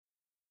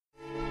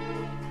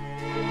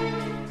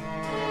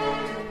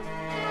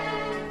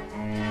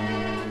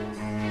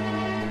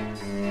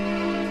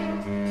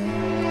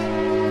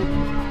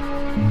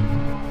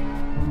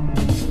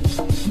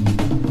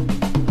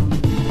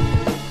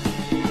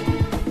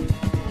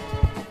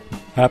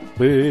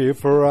Happy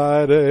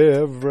Friday,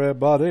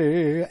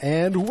 everybody,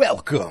 and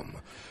welcome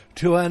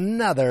to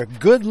another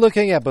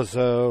good-looking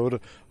episode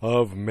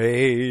of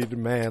Made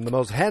Man, the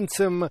most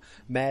handsome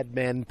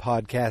madman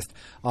podcast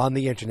on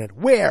the internet,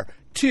 where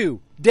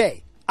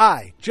today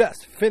I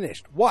just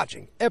finished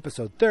watching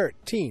episode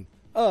 13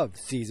 of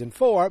Season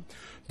 4,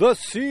 the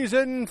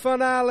season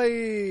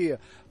finale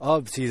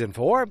of Season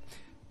 4,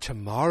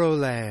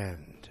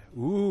 Tomorrowland.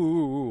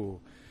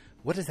 Ooh,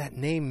 what does that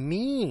name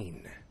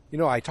mean? You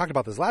know, I talked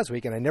about this last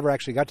week, and I never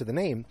actually got to the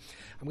name.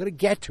 I'm going to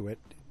get to it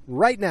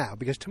right now,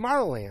 because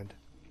Tomorrowland,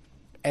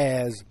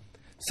 as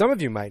some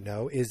of you might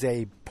know, is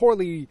a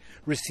poorly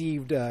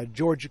received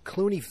George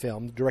Clooney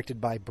film directed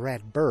by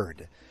Brad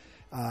Bird.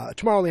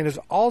 Tomorrowland is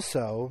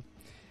also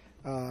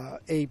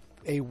a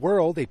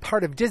world, a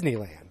part of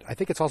Disneyland. I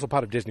think it's also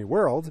part of Disney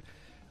World,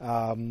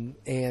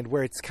 and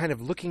where it's kind of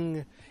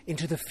looking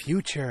into the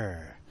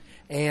future.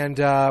 And,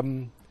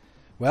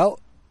 well,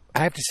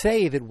 I have to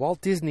say that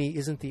Walt Disney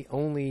isn't the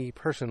only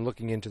person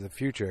looking into the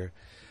future.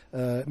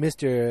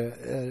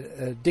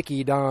 Mr.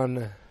 Dickie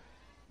Don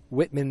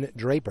Whitman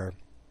Draper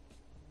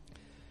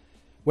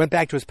went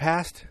back to his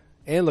past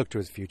and looked to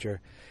his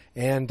future,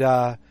 and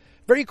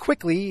very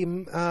quickly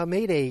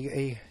made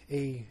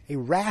a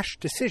rash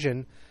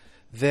decision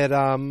that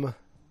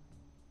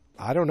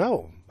I don't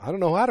know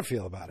how to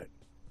feel about it.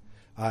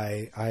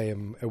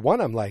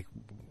 I'm like,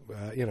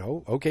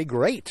 okay,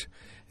 great.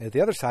 At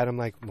the other side, I'm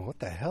like, well, what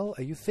the hell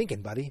are you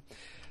thinking, buddy?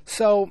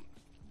 So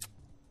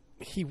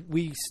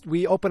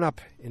we open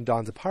up in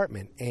Don's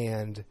apartment,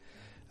 and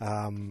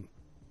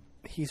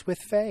he's with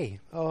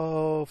Faye.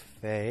 Oh,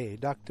 Faye,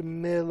 Dr.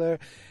 Miller.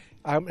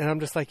 And I'm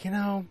just like,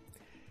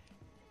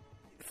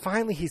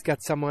 finally he's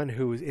got someone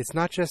who, it's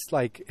not just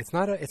like, it's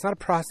not a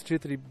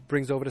prostitute that he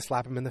brings over to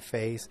slap him in the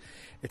face.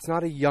 It's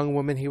not a young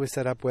woman he was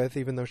set up with,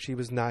 even though she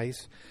was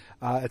nice.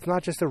 It's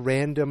not just a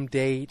random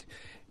date.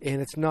 And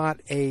it's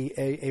not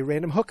a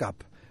random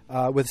hookup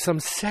with some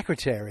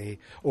secretary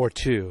or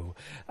two,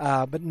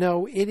 but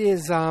no, it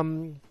is a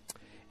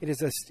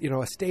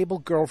stable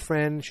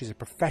girlfriend. She's a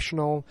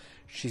professional.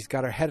 She's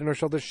got her head on her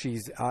shoulders.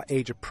 She's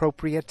age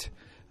appropriate,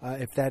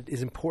 if that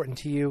is important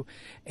to you.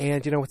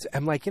 And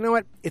I'm like, you know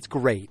what? It's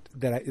great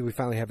that we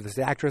finally have this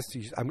actress.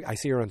 I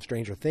see her on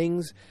Stranger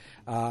Things,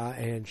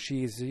 and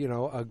she's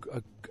a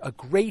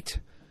great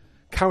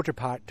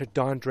counterpart to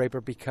Don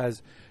Draper,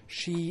 because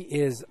she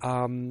is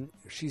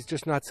she's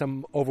just not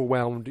some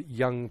overwhelmed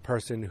young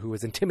person who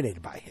is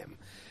intimidated by him,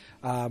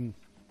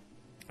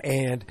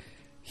 and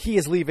he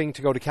is leaving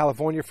to go to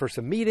California for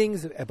some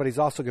meetings, but he's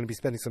also going to be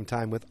spending some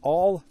time with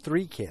all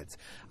three kids.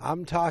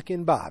 I'm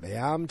talking Bobby,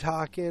 I'm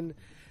talking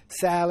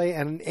Sally,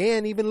 and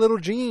even little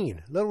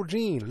Jean. Little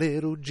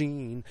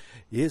Jean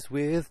is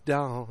with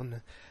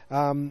Don.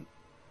 I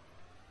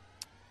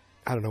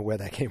don't know where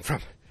that came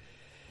from.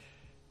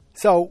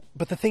 So,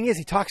 but the thing is,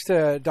 he talks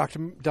to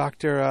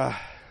Dr.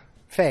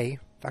 Faye,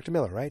 Dr.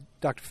 Miller, right?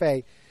 Dr.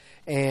 Faye,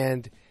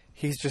 and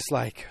he's just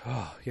like,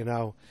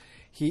 there's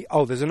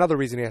another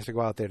reason he has to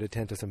go out there to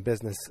tend to some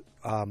business.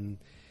 What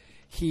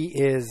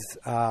is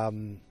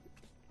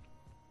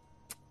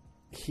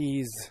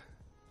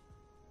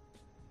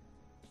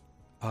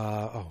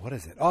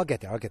it? I'll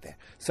get there.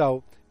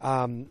 So,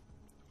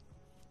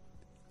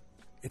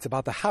 it's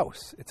about the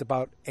house. It's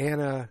about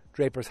Anna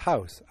Draper's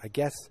house. I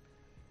guess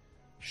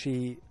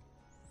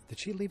did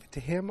she leave it to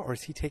him, or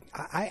is he taking...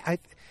 Did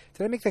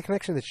I make that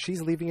connection that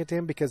she's leaving it to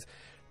him? Because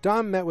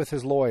Don met with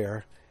his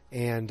lawyer,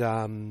 and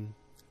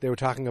they were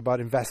talking about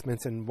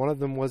investments, and one of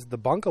them was the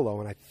bungalow,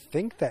 and I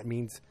think that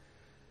means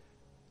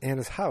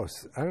Anna's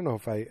house. I don't know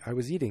if I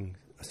was eating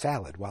a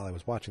salad while I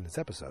was watching this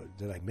episode.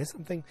 Did I miss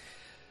something?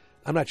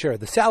 I'm not sure.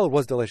 The salad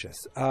was delicious.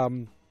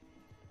 But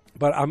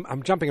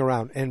I'm jumping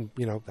around, and,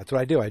 that's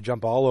what I do. I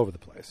jump all over the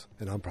place,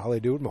 and I'll probably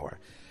do it more.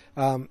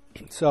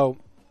 So...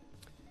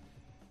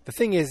 the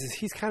thing is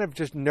he's kind of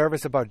just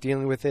nervous about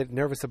dealing with it,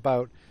 nervous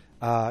about,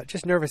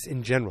 just nervous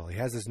in general. He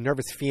has this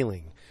nervous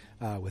feeling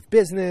with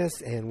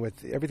business and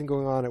with everything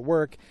going on at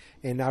work.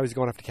 And now he's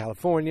going off to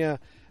California,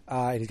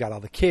 and he's got all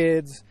the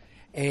kids.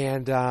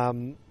 And,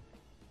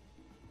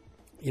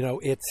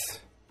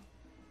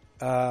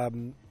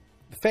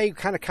 Faye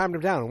kind of calmed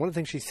him down. And one of the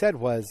things she said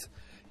was,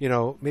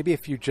 maybe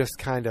if you just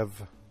kind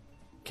of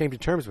came to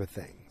terms with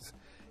things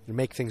and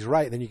make things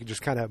right, then you could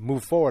just kind of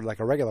move forward like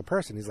a regular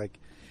person. He's like,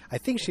 I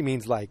think she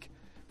means like,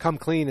 come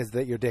clean as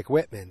that you're Dick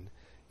Whitman,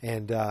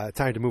 and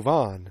time to move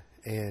on,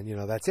 and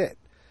that's it.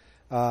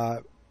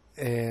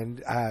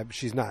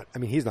 She's not. I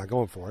mean, he's not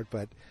going for it,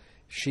 but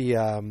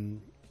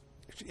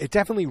it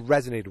definitely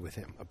resonated with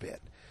him a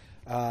bit.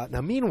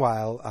 Now,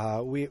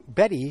 meanwhile,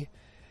 Betty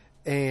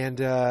and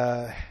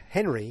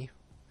Henry,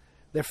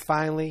 they're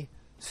finally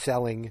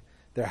selling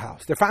their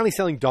house. They're finally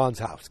selling Don's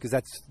house, because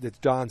that's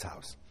Don's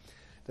house.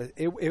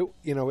 It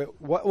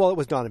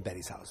was Don and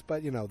Betty's house,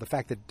 but the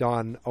fact that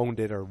Don owned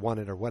it or won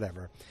it or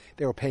whatever,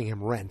 they were paying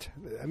him rent.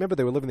 I remember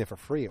they were living there for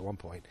free at one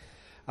point.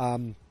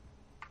 They're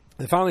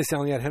finally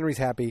selling it. Henry's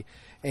happy,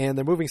 and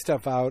they're moving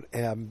stuff out.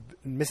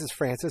 Mrs.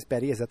 Francis,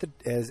 Betty, is at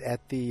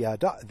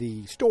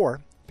the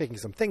store picking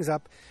some things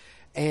up,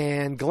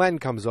 and Glenn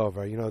comes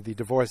over, the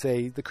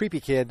divorcee, the creepy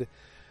kid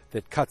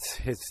that cuts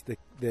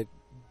that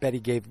Betty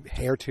gave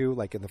hair to,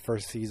 like in the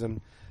first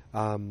season,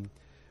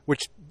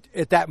 which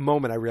at that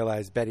moment I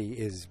realized Betty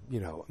is,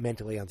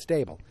 mentally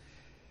unstable.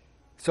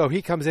 So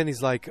he comes in,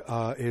 he's like,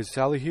 is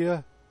Sally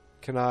here?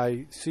 Can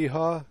I see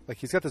her? Like,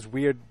 he's got this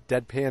weird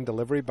deadpan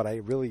delivery, but I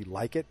really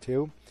like it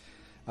too.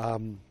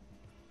 And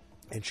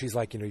she's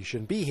like, you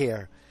shouldn't be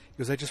here. He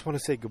goes, I just want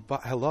to say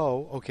goodbye.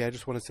 Hello. Okay, I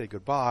just want to say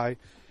goodbye.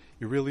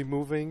 You're really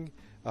moving?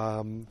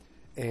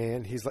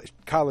 And he's like,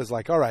 Carla's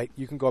like, all right,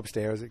 you can go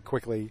upstairs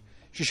quickly.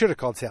 She should have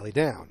called Sally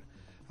down.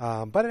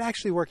 But it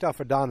actually worked out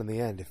for Don in the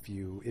end if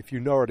you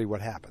know already what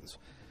happens.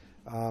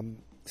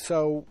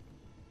 So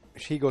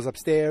she goes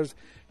upstairs.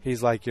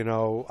 He's like, I'm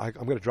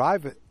going to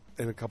drive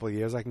in a couple of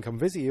years. I can come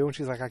visit you. And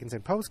she's like, I can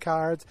send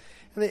postcards.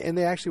 And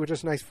they actually were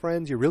just nice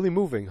friends. You're really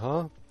moving,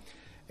 huh?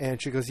 And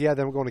she goes, yeah,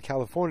 then we're going to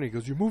California. He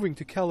goes, you're moving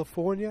to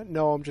California?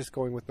 No, I'm just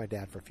going with my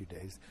dad for a few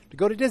days to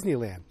go to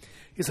Disneyland.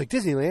 He's like,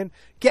 Disneyland?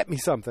 Get me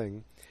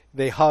something.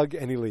 They hug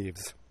and he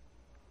leaves.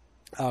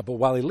 But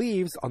while he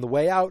leaves, on the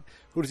way out,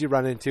 who does he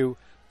run into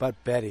but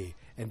Betty?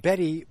 And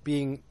Betty,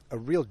 being a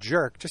real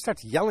jerk, just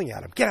starts yelling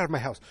at him, get out of my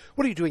house.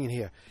 What are you doing in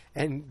here?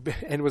 And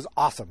it was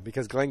awesome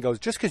because Glenn goes,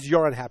 just because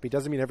you're unhappy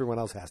doesn't mean everyone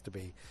else has to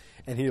be.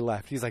 And he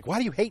left. He's like, why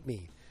do you hate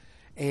me?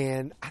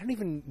 And I don't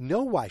even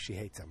know why she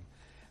hates him.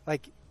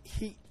 Like,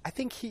 I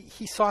think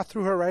he saw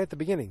through her right at the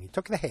beginning. He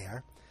took the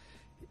hair.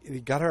 He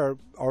got her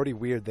already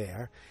weird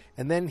there.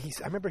 And then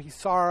I remember he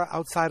saw her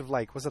outside of,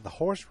 like, was it the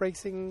horse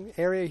racing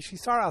area? She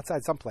saw her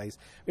outside someplace.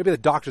 Maybe the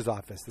doctor's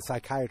office, the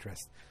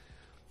psychiatrist.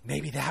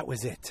 Maybe that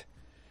was it.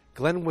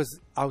 Glenn was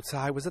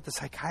outside. Was it the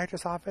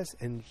psychiatrist's office?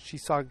 And she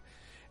saw,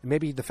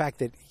 maybe the fact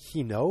that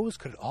he knows,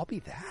 could it all be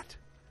that?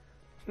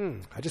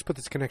 I just put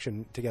this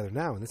connection together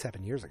now, and this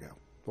happened years ago.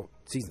 Well,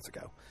 seasons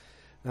ago.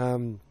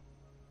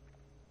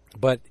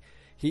 But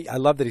I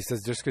love that he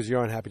says, just because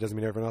you're unhappy doesn't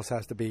mean everyone else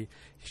has to be.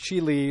 She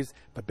leaves,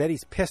 but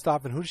Betty's pissed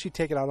off, and who does she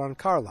take it out on?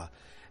 Carla.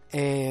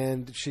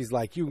 And she's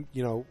like,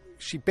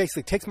 she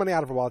basically takes money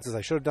out of her wallet, says,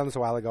 I should have done this a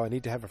while ago. I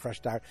need to have a fresh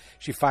start.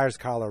 She fires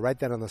Carla right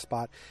then on the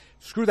spot.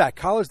 Screw that.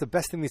 Carla's the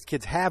best thing these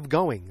kids have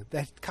going.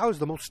 Carla's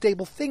the most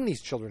stable thing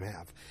these children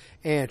have.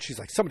 And she's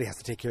like, somebody has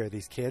to take care of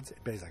these kids.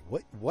 And Betty's like,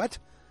 what?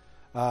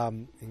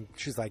 And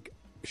she's like,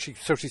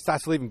 so she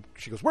starts leaving.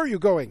 She goes, where are you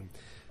going?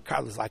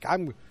 Carla's like,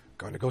 I'm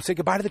going to go say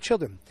goodbye to the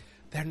children.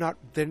 That's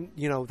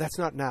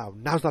not now.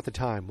 Now's not the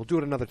time. We'll do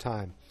it another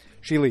time.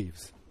 She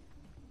leaves.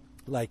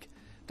 Like,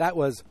 that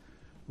was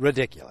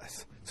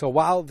ridiculous. So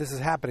while this is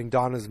happening,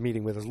 Don is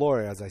meeting with his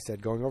lawyer, as I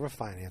said, going over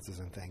finances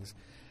and things.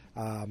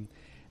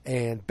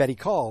 And Betty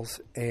calls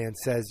and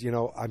says,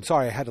 I'm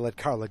sorry, I had to let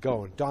Carla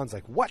go. And Don's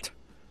like, what?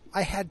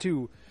 I had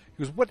to.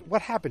 He goes,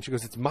 what happened? She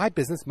goes, it's my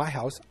business, my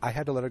house. I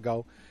had to let her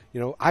go.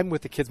 I'm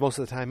with the kids most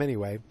of the time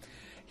anyway.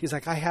 He's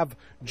like, I have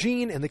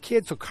Jean and the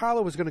kids, so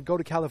Carla was going to go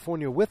to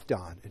California with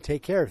Don and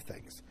take care of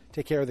things,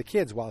 take care of the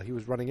kids while he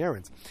was running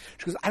errands.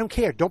 She goes, I don't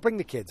care. Don't bring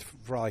the kids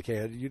for all I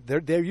care.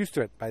 They're used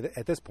to it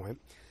at this point,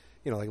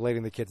 like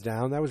letting the kids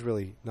down. That was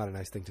really not a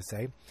nice thing to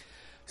say.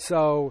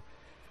 So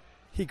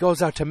he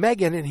goes out to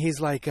Megan and he's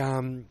like,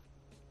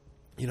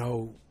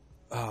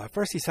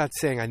 first he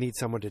starts saying, I need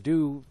someone to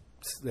do,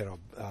 to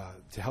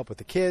help with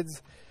the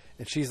kids.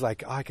 And she's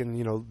like, I can,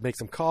 make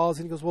some calls.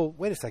 And he goes, well,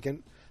 wait a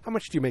second. How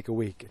much do you make a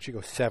week? And she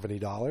goes, $70.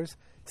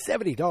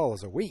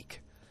 $70 a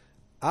week.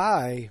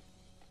 I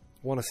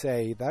want to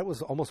say that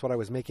was almost what I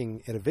was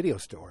making at a video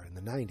store in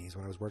the 90s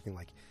when I was working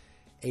like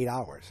 8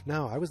 hours.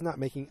 No, I was not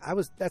making,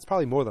 that's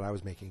probably more than I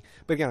was making.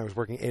 But again, I was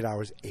working 8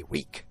 hours a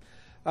week.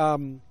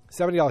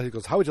 $70. He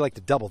goes, how would you like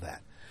to double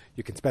that?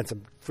 You can spend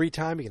some free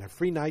time. You can have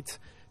free nights,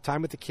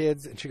 time with the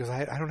kids. And she goes,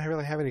 I don't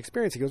really have any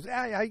experience. He goes,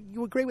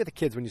 you were great with the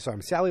kids when you saw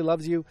him. Sally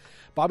loves you.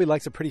 Bobby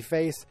likes a pretty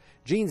face.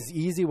 Gene's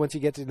easy once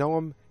you get to know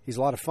him. He's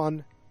a lot of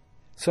fun.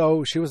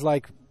 So she was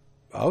like,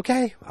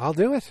 okay, I'll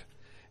do it.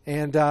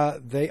 And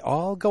they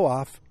all go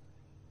off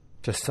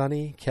to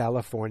sunny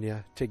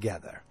California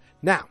together.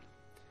 Now,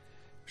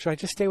 should I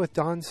just stay with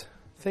Don's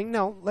thing?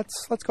 No,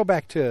 let's go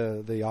back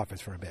to the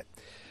office for a bit.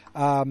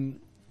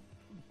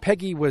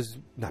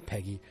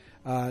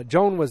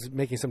 Joan was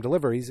making some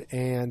deliveries,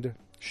 and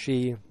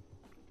she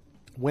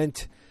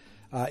went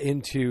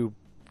into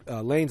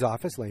Lane's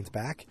office. Lane's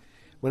back.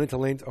 Went into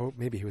Lane's. Oh,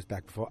 maybe he was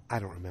back before. I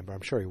don't remember.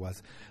 I'm sure he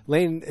was.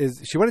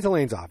 She went into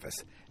Lane's office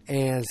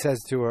and says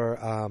to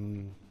her.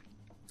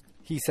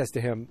 He says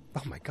to him,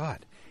 "Oh my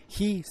God!"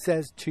 He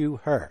says to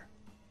her,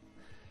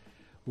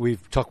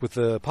 "We've talked with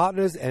the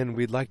partners, and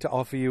we'd like to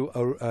offer you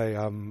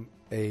a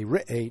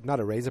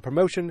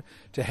promotion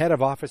to head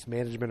of office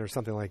management or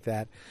something like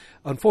that.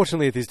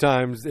 Unfortunately, at these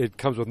times, it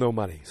comes with no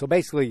money. So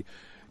basically,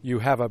 you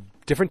have a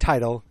different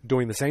title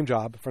doing the same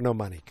job for no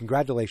money.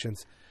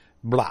 Congratulations,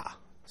 blah."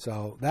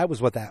 So that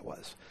was what that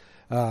was.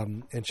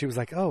 And she was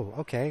like, "Oh,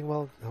 okay,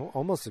 well,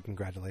 almost a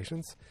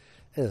congratulations."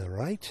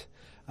 Right.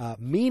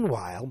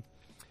 Meanwhile,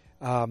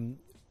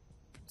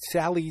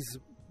 Sally's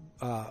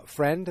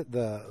friend,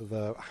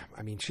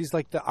 I mean, she's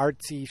like the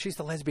artsy, she's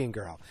the lesbian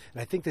girl,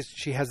 and I think this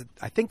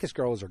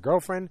girl is her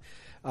girlfriend.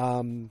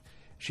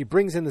 She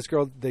brings in this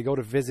girl. They go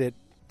to visit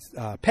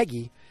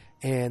Peggy,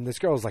 and this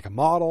girl is like a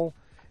model,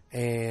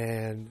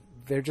 and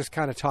they're just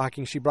kind of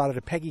talking. She brought it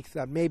to Peggy,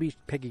 thought maybe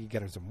Peggy could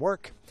get her some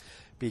work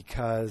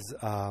because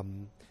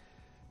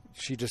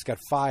she just got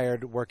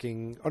fired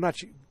working, or not.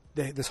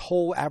 This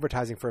whole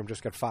advertising firm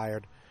just got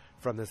fired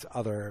from this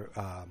other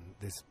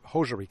this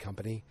hosiery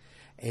company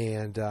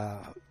and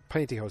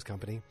pantyhose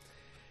company,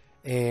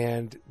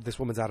 and this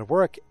woman's out of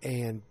work,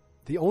 and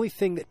the only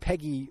thing that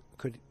Peggy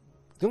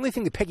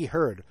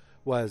heard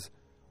was,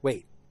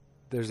 wait,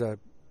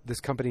 this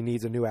company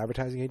needs a new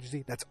advertising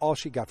agency. That's all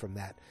she got from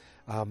that.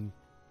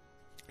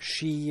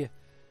 She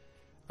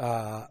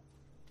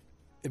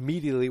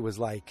immediately was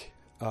like,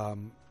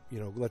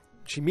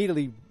 she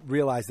immediately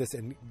realized this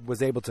and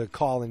was able to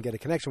call and get a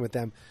connection with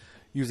them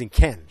using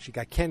Ken. She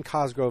got Ken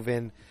Cosgrove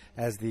in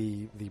as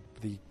the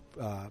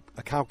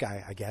account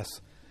guy, I guess.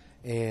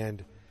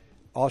 And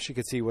all she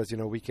could see was,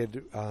 we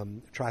could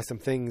try some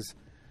things.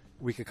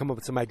 We could come up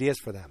with some ideas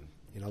for them.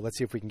 Let's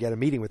see if we can get a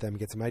meeting with them and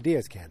get some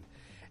ideas, Ken.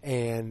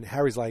 And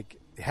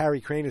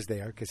Harry Crane is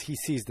there because he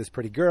sees this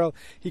pretty girl.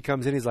 He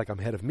comes in. He's like, I'm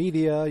head of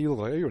media.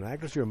 You're an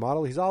actress. You're a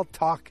model. He's all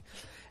talk.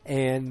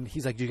 And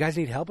he's like, do you guys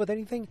need help with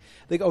anything?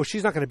 They go, oh,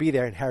 she's not going to be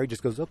there. And Harry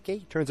just goes, okay,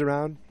 turns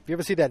around. If you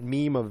ever see that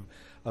meme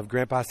of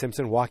Grandpa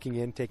Simpson walking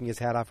in, taking his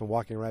hat off and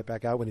walking right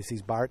back out when he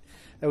sees Bart?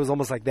 That was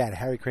almost like that.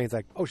 Harry Crane's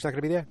like, oh, she's not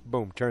going to be there?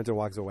 Boom, turns and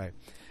walks away.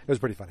 It was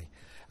pretty funny.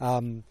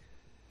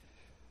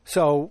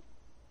 So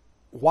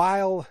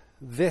while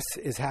this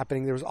is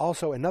happening, there was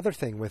also another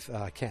thing with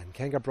Ken.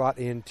 Ken got brought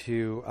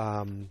into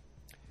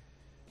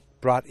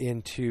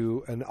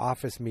an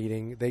office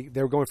meeting.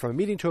 They were going from a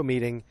meeting to a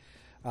meeting.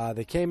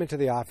 They came into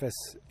the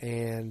office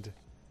and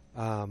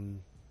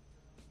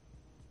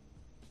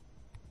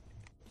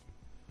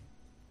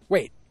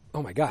wait,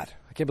 oh my God,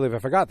 I can't believe I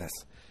forgot this.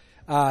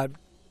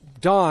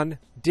 Dawn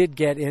did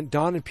get in.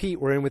 Dawn and Pete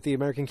were in with the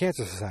American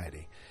Cancer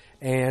Society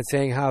and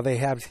saying how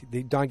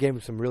Dawn gave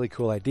them some really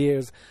cool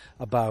ideas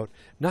about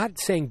not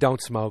saying don't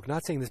smoke,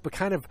 not saying this, but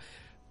kind of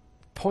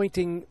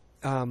pointing,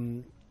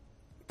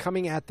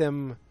 coming at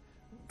them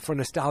from a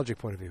nostalgic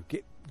point of view,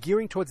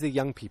 gearing towards the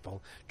young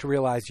people to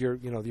realize your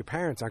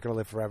parents aren't going to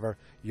live forever,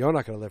 you're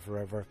not going to live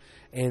forever,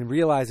 and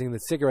realizing that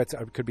cigarettes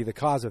could be the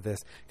cause of this,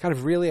 kind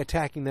of really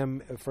attacking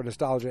them for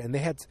nostalgia. And they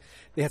had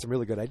some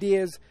really good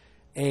ideas.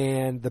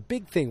 And the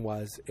big thing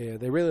was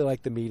they really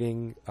liked the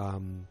meeting.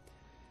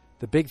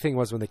 The big thing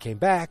was when they came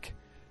back,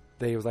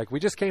 they was like, we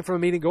just came from a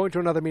meeting, going to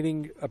another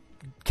meeting.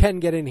 Ken,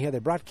 get in here. They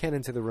brought Ken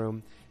into the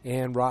room,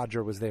 and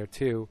Roger was there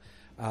too.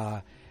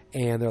 And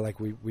they're like,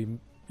 we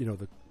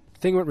the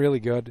thing went really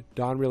good.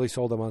 Don really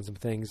sold them on some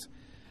things.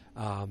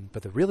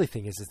 But the really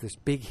thing is there's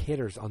big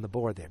hitters on the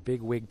board there,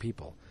 big wig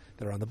people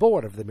that are on the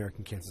board of the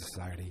American Cancer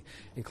Society,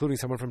 including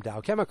someone from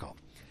Dow Chemical.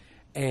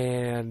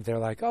 And they're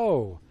like,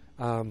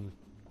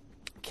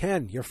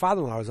 Ken, your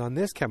father-in-law is on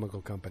this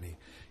chemical company.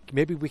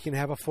 Maybe we can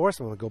have a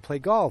foursome and go play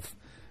golf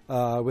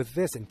with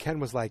this. And Ken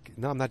was like,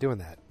 no, I'm not doing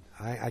that.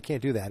 I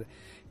can't do that.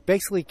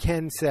 Basically,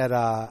 Ken said,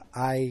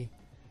 I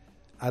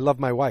love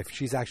my wife.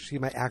 She's actually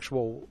my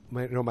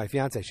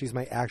fiance. She's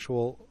my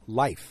actual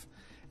life.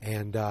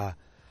 And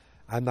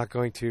I'm not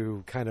going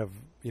to kind of,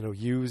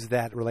 use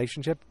that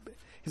relationship.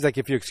 He's like,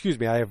 if you excuse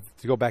me, I have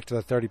to go back to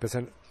the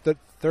 30%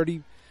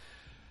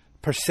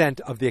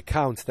 of the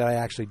accounts that I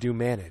actually do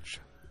manage.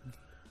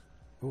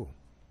 Ooh,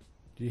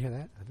 do you hear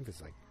that? I think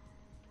it's like,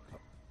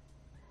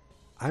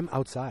 I'm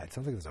outside.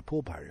 Sounds like there's a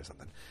pool party or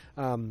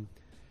something.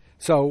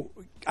 So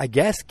I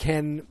guess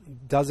Ken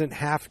doesn't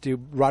have to.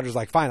 Roger's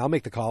like, fine, I'll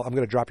make the call. I'm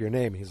going to drop your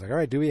name. He's like, all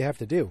right, do what you have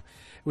to do.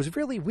 It was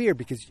really weird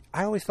because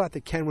I always thought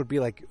that Ken would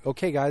be like,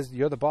 okay, guys,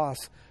 you're the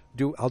boss.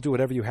 I'll do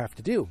whatever you have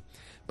to do.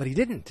 But he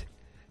didn't.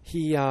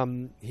 He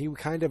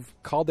kind of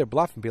called their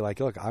bluff and be like,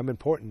 look, I'm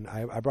important.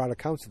 I brought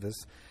accounts to this,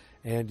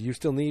 and you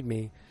still need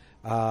me.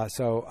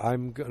 So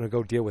I'm going to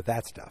go deal with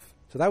that stuff.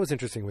 So that was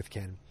interesting with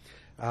Ken.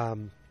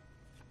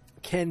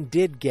 Ken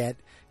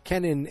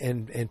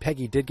and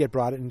Peggy did get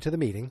brought into the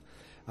meeting,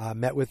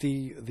 met with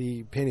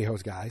the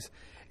pantyhose guys,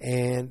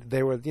 and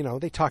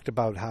they talked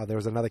about how there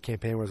was another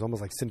campaign where it was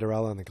almost like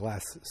Cinderella on the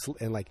glass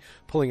and like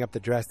pulling up the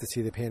dress to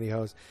see the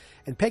pantyhose.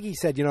 And Peggy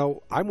said,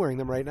 I'm wearing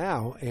them right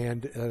now,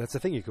 and that's the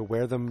thing, you could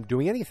wear them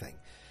doing anything.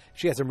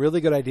 She had some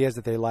really good ideas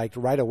that they liked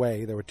right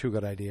away. There were two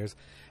good ideas,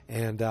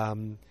 and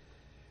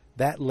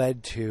that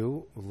led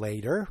to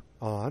later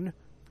on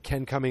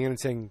Ken coming in and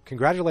saying,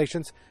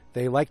 congratulations,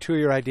 they like two of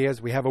your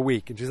ideas. We have a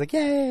week. And she's like,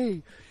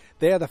 yay.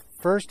 They are the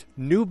first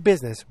new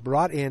business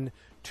brought in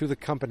to the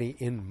company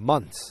in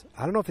months.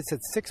 I don't know if it said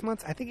 6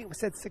 months. I think it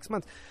said 6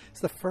 months. It's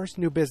the first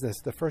new business,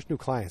 the first new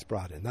clients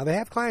brought in. Now, they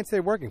have clients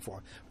they're working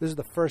for. This is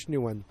the first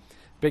new one,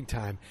 big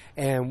time.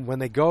 And when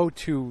they go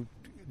to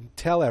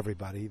tell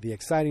everybody the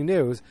exciting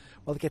news,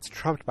 well, it gets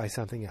trumped by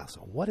something else.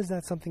 So what is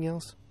that something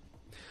else?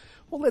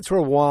 Well, let's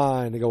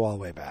rewind and go all the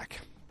way back.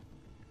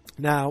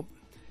 Now,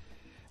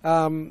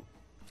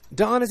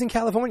 Dawn is in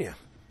California.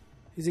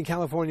 He's in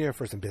California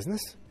for some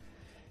business.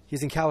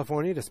 He's in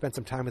California to spend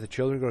some time with the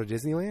children, go to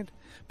Disneyland.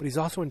 But he's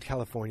also in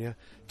California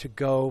to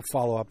go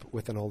follow up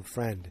with an old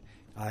friend.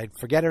 I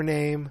forget her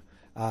name.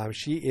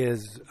 She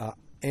is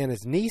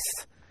Anna's niece.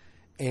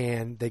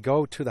 And they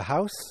go to the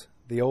house,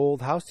 the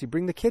old house. You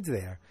bring the kids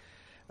there.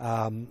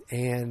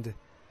 And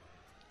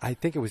I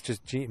think it was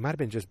it might have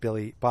been just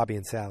Bobby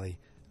and Sally.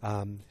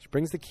 He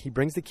brings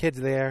the kids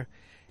there,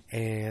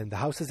 and the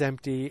house is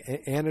empty.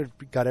 Anna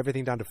got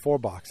everything down to 4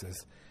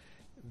 boxes.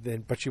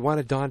 But she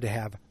wanted Dawn to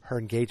have her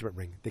engagement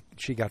ring that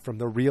she got from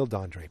the real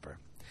Don Draper.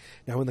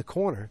 Now in the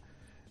corner,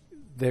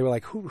 they were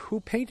like, "Who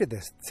painted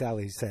this?"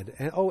 Sally said,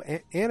 and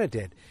Anna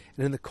did.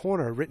 And in the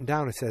corner, written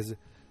down, it says,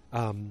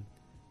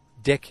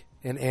 "Dick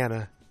and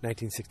Anna,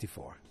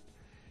 1964."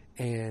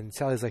 And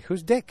Sally's like,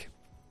 "Who's Dick?"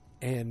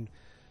 And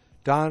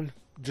Don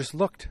just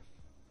looked.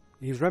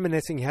 He was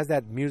reminiscing. He has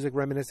that music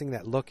reminiscing,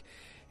 that look.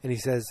 And he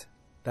says,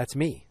 "That's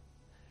me.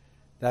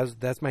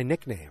 That's my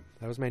nickname.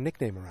 That was my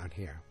nickname around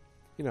here."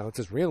 You know, it's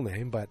his real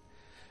name, but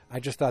I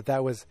just thought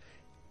I was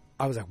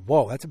like,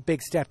 whoa, that's a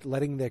big step,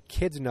 letting the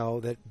kids know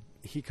that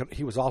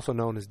he was also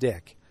known as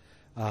Dick.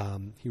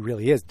 He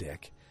really is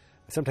Dick.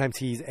 Sometimes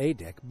he's a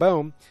dick.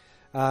 Boom.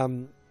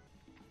 I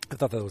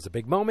thought that was a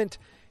big moment.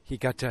 He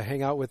got to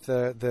hang out with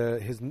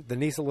the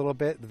niece a little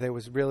bit. There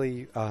was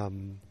really,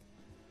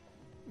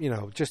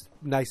 just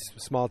nice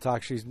small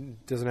talk. She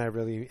doesn't have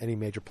really any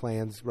major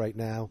plans right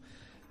now.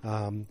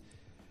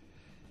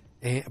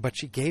 But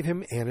she gave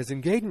him Anna's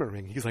engagement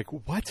ring. He's like,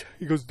 "What?"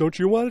 He goes, "Don't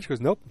you want it?" She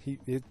goes, "Nope.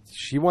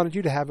 She wanted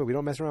you to have it. We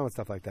don't mess around with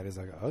stuff like that." He's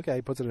like, "Okay."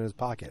 He puts it in his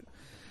pocket.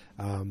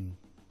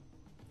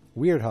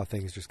 Weird how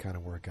things just kind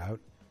of work out.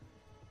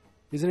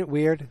 Isn't it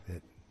weird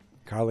that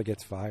Carla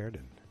gets fired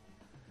and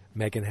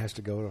Megan has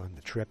to go on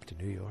the trip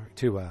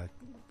to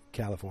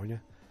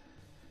California?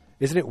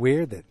 Isn't it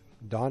weird that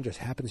Dawn just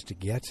happens to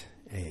get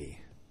a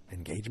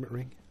engagement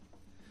ring?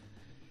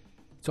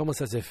 It's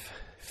almost as if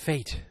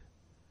fate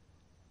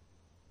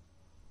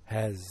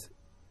has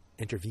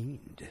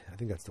intervened. I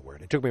think that's the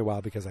word. It took me a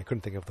while because I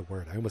couldn't think of the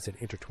word. I almost said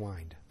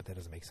intertwined, but that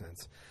doesn't make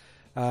sense.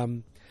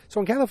 So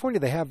in California,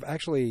 they have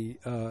actually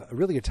a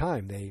really good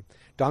time.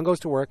 Dawn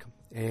goes to work,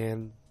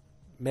 and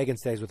Megan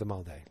stays with them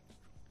all day.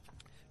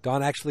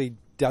 Dawn actually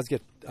does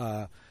get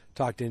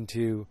talked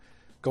into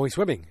going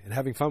swimming and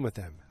having fun with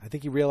them. I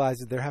think he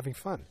realizes they're having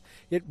fun.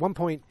 At one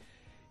point,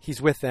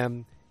 he's with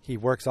them. He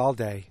works all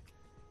day.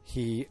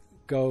 He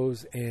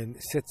goes and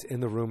sits in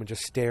the room and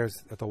just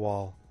stares at the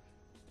wall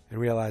and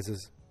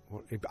realizes,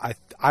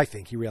 I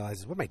think he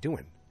realizes, what am I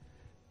doing?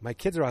 My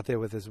kids are out there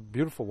with this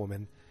beautiful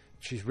woman.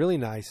 She's really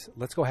nice.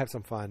 Let's go have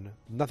some fun.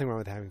 Nothing wrong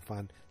with having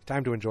fun.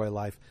 Time to enjoy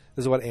life.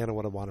 This is what Anna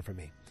would have wanted from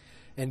me.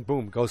 And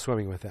boom, go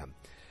swimming with them.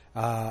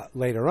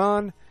 Later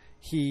on,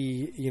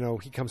 he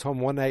comes home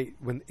one night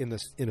in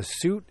a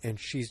suit, and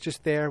she's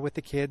just there with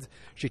the kids.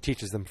 She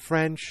teaches them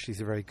French. She's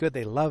very good.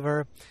 They love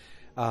her.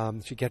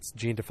 She gets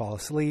Jean to fall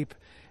asleep,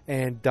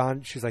 and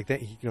Dawn, she's like,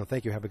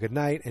 "Thank you. Have a good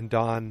night." And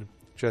Dawn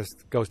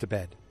just goes to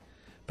bed,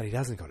 but he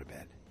doesn't go to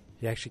bed.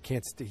 He actually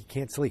can't. He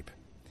can't sleep.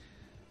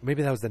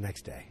 Maybe that was the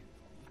next day.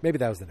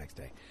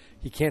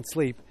 He can't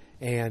sleep,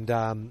 and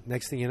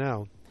next thing you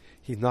know,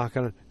 he's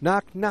knocking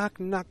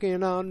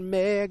on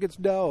Megan's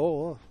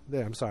door.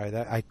 There, I'm sorry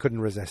that I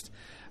couldn't resist,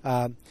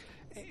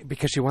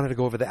 because he wanted to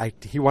go over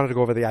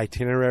the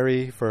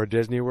itinerary for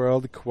Disney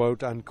World,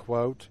 quote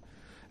unquote.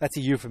 That's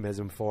a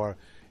euphemism for,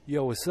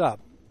 "Yo, what's up?"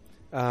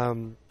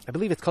 I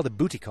believe it's called a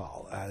booty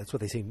call. That's what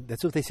they say.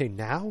 That's what they say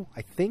now,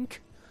 I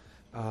think.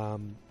 I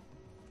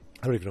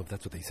don't even know if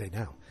that's what they say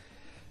now.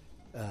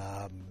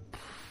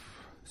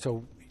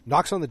 So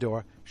knocks on the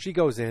door. She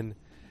goes in.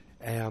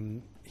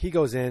 He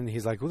goes in.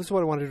 He's like, "Well, this is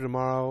what I want to do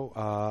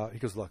tomorrow." He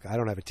goes, "Look, I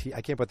don't have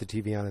I can't put the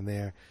TV on in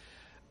there."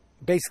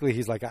 Basically,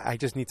 he's like, "I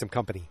just need some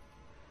company."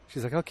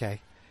 She's like,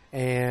 "Okay."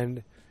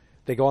 And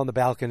they go on the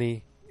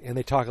balcony and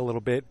they talk a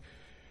little bit.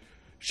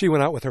 She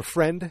went out with her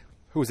friend,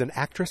 who was an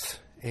actress.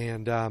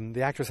 And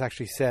the actress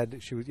actually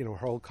said, she was,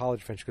 her old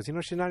college friend. She goes,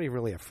 she's not even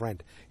really a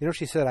friend.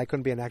 She said, "I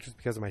couldn't be an actress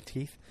because of my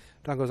teeth."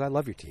 Don goes, "I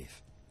love your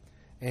teeth."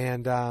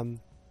 And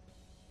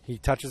he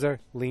touches her,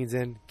 leans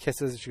in,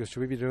 kisses. She goes,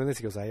 "Should we be doing this?"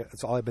 He goes,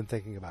 "That's all I've been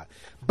thinking about."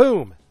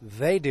 Boom!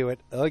 They do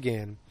it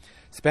again.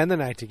 Spend the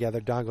night together.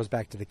 Don goes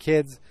back to the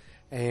kids,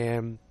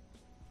 and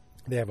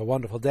they have a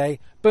wonderful day.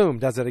 Boom!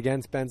 Does it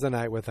again. Spends the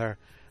night with her.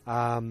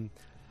 Then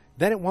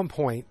at one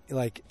point,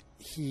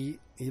 he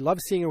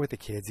loves seeing her with the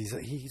kids.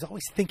 He's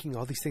always thinking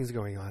all these things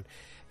going on.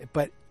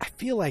 But I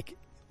feel like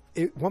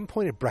at one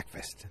point at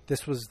breakfast,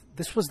 this was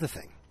the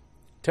thing.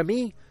 To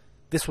me,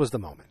 this was the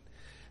moment.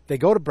 They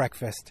go to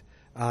breakfast,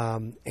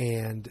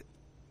 and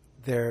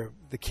the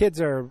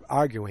kids are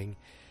arguing,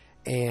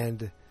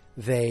 and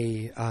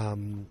Sally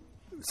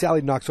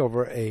knocks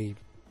over a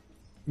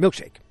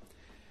milkshake,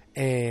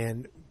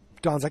 and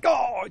Don's like,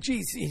 "Oh,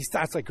 geez!" He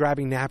starts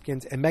grabbing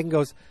napkins, and Megan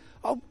goes,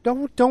 "Oh,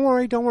 don't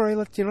worry. You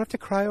don't have to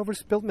cry over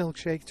spilled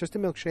milkshake. It's just a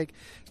milkshake."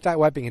 Start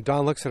wiping, and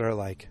Dawn looks at her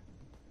like,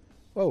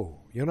 "Whoa,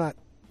 you're not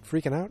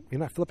freaking out? You're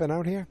not flipping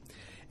out here?"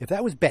 If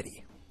that was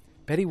Betty,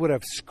 Betty would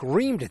have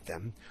screamed at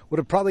them, would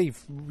have probably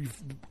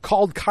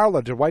called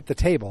Carla to wipe the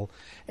table,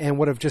 and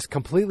would have just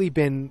completely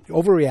been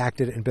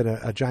overreacted and been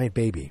a giant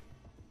baby.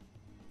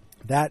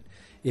 That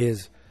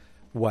is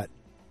what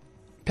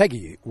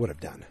Peggy would have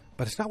done.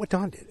 But it's not what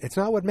Dawn did. It's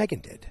not what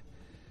Megan did.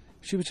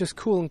 She was just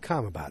cool and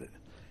calm about it.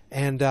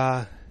 And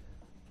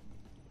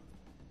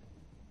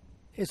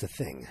here's the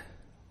thing.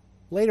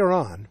 Later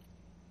on,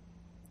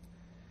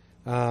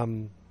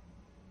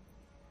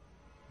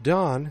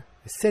 Don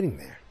is sitting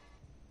there.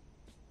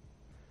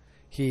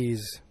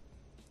 He's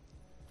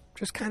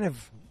just kind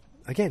of,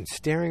 again,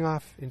 staring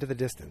off into the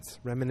distance,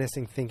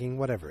 reminiscing, thinking,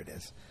 whatever it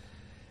is.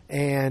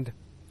 And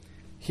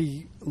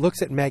he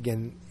looks at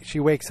Megan. She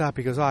wakes up.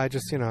 He goes, I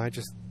just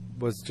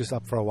was just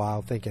up for a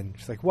while thinking.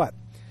 She's like, what?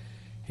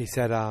 He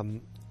said,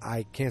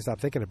 I can't stop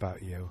thinking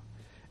about you.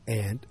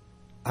 And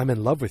I'm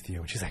in love with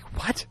you. And she's like,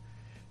 what?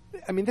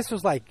 I mean, this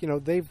was like,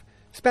 they've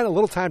spent a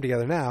little time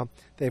together now.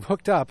 They've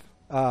hooked up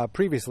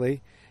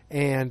previously.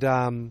 And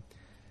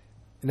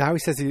now he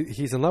says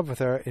he's in love with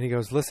her. And he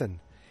goes, listen,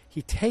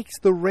 he takes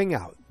the ring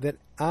out that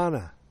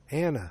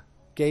Anna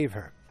gave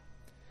her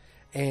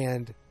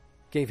and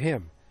gave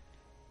him.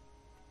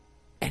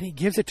 And he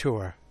gives it to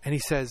her. And he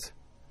says,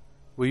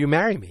 will you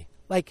marry me?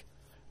 Like,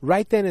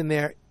 right then and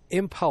there,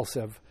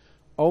 impulsive.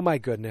 Oh, my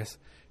goodness.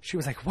 She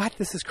was like, what?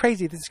 This is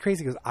crazy. This is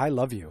crazy. He goes, I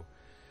love you.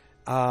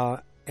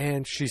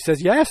 And she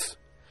says, yes.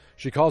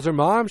 She calls her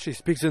mom. She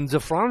speaks in the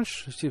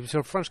French. She's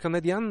a French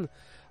Canadian.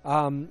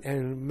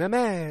 And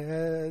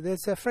maman,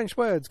 there's French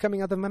words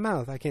coming out of my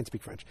mouth. I can't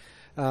speak French.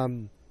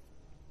 And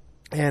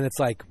it's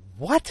like,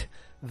 what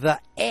the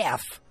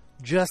F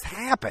just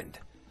happened?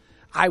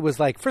 I was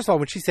like, first of all,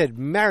 when she said,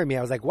 marry me,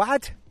 I was like,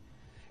 what?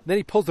 And then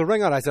he pulls the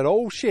ring out. I said,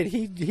 oh, shit,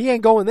 he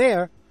ain't going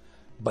there.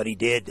 But he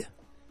did.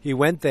 He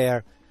went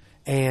there,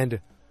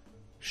 and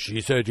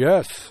she said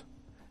yes.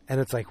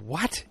 And it's like,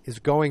 what is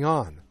going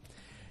on?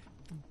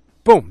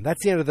 Boom,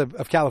 that's the end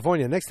of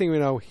California. Next thing we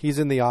know, he's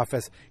in the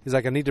office. He's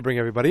like, I need to bring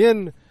everybody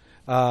in.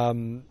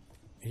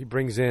 He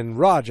brings in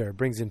Roger,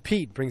 brings in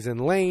Pete, brings in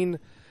Lane.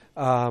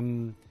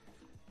 And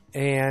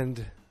I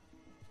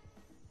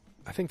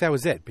think that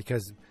was it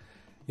because,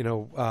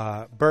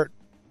 Bert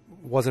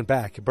wasn't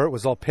back. Bert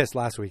was all pissed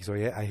last week, so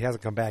he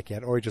hasn't come back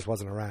yet, or he just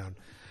wasn't around.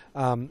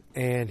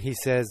 And he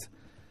says,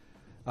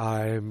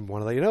 I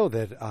want to let you know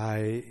that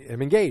I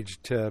am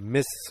engaged to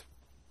Miss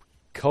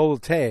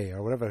Colte,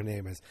 or whatever her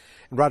name is.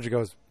 And Roger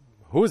goes,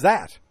 who is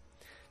that?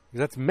 He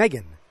goes, that's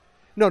Megan.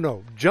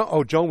 No.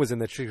 Joan was in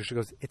that. She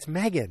goes, it's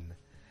Megan.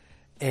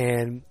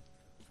 And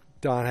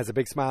Dawn has a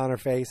big smile on his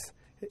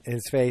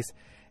face.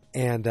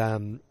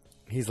 And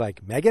he's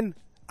like, Megan?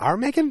 Our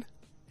Megan?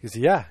 He goes,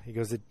 yeah. He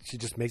goes, she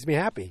just makes me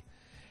happy.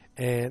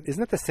 And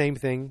isn't that the same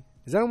thing?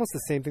 Is that almost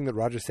the same thing that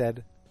Roger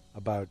said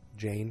about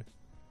Jane?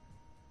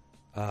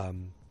 I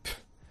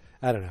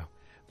don't know.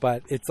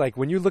 But it's like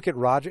when you look at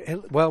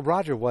Roger, well,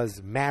 Roger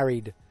was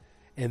married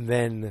and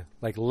then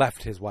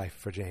left his wife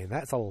for Jane.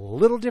 That's a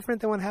little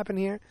different than what happened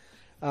here.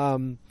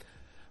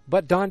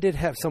 But Don did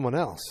have someone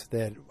else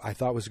that I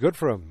thought was good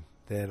for him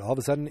that all of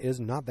a sudden is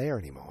not there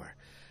anymore.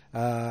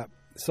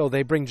 So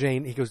they bring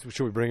Jane. He goes,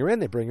 should we bring her in?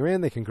 They bring her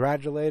in. They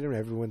congratulate her.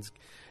 Everyone's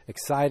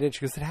excited. She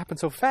goes, it happened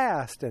so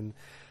fast. And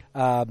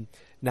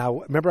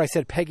now, remember I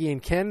said Peggy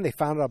and Ken, they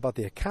found out about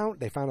the account.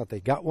 They found out they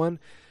got one.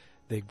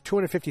 The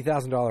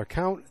 $250,000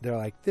 account. They're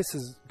like, this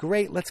is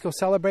great. Let's go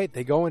celebrate.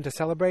 They go in to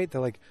celebrate. They're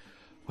like,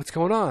 what's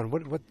going on?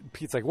 What?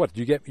 Pete's like, what?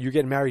 You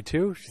getting married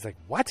too? She's like,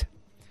 what?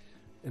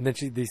 And then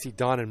they see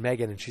Dawn and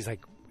Megan, and she's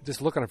like,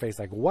 just look on her face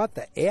like, what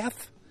the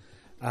F?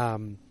 What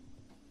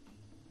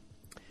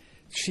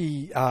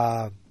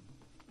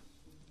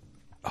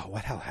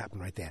hell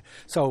happened right there?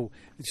 So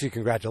she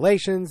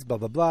congratulations, blah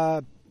blah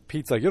blah.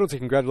 Pete's like, you don't say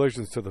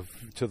congratulations to the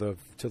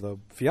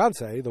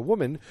fiance, the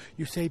woman.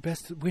 You say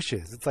best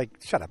wishes. It's like,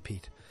 shut up,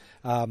 Pete.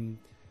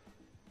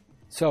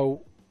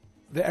 So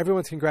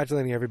everyone's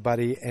congratulating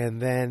everybody,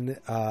 and then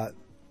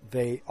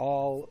they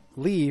all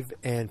leave,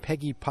 and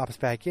Peggy pops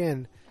back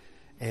in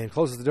and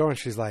closes the door, and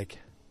she's like,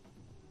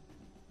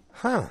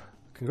 huh,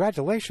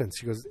 congratulations.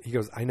 He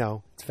goes, I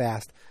know, it's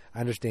fast.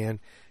 I understand.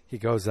 He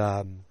goes, she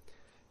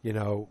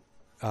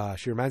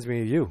reminds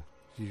me of you.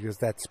 He goes,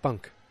 that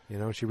spunk,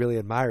 she really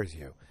admires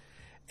you.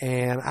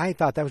 And I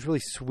thought that was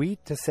really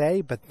sweet to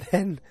say, but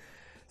then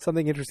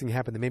something interesting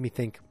happened that made me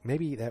think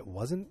maybe that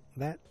wasn't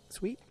that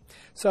sweet.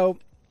 So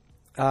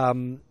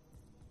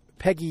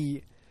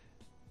Peggy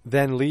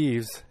then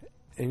leaves,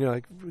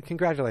 and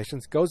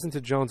congratulations, goes into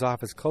Joan's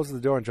office, closes the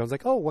door, and Joan's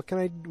like, oh, what can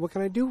I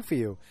do for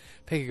you?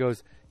 Peggy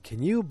goes,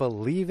 can you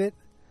believe it?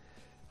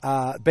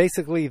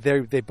 Basically,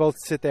 they both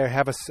sit there,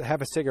 have a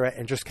cigarette,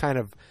 and just kind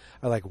of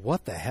are like,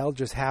 what the hell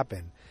just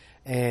happened?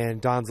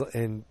 And Joan's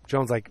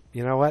like,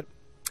 you know what?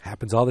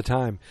 Happens all the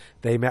time.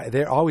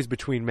 They're always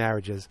between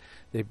marriages.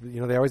 They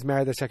always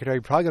marry their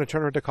secretary. Probably going to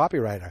turn her into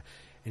copywriter.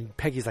 And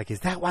Peggy's like, is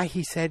that why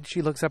he said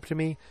she looks up to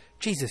me?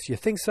 Jesus, you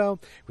think so?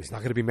 He's not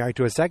going to be married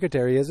to a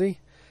secretary, is he?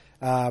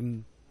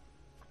 And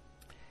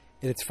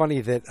it's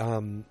funny that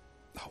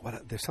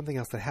there's something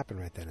else that happened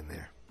right then and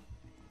there.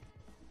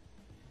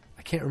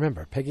 I can't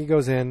remember. Peggy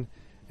goes in,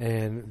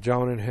 and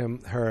Joan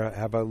and her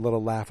have a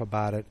little laugh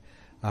about it.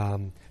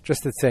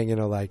 Just that saying,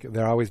 like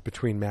they're always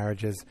between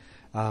marriages.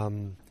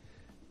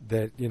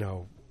 That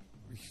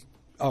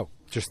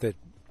just that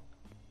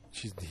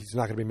he's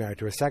not going to be married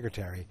to a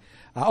secretary.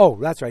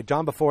 That's right.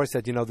 John before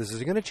said, this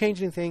isn't going to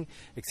change anything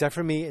except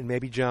for me and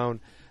maybe Joan.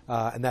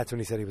 And that's when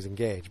he said he was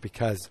engaged,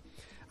 because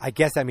I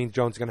guess that means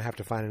Joan's going to have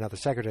to find another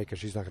secretary because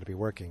she's not going to be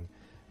working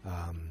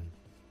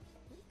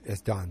as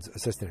Don's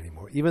assistant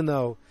anymore. Even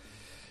though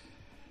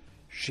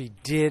she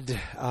did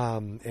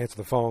answer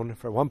the phone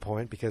for one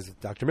point because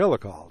Dr. Miller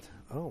called.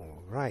 Oh,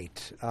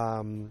 right.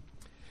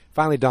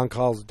 Finally, Don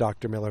calls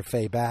Dr. Miller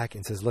Faye back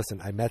and says, listen,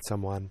 I met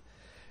someone.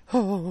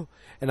 Oh,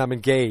 and I'm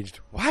engaged.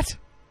 What?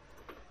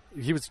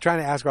 He was trying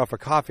to ask her out for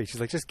coffee. She's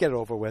like, just get it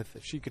over with.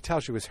 She could tell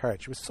she was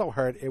hurt. She was so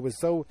hurt. It was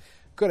so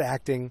good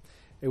acting.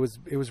 It was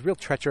real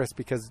treacherous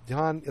because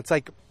Don, it's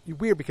like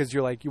weird because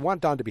you're like, you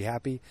want Don to be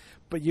happy,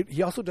 but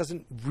he also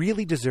doesn't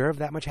really deserve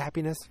that much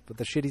happiness for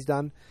the shit he's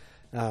done.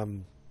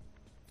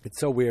 It's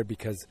so weird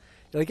because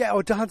you're like, yeah,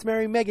 Don's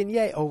marrying Megan.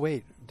 Yay. Oh,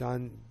 wait.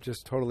 Don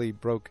just totally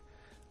broke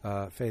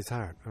Faye's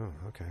heart. Oh,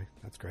 okay.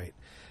 That's great.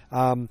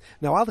 Now,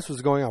 while this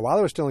was going on, while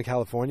they were still in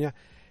California,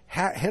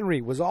 Henry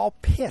was all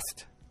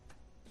pissed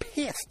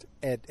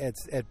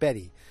at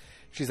Betty.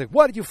 She's like,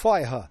 why did you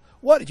fire her?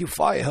 Why did you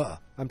fire her?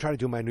 I'm trying to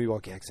do my New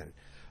York accent.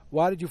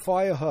 Why did you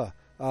fire her?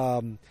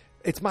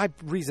 It's my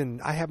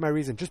reason. I have my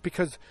reason. Just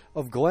because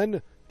of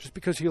Glenn, just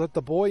because he let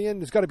the boy in,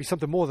 there's got to be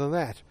something more than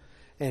that.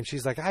 And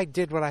she's like, I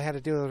did what I had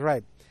to do. That was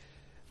right.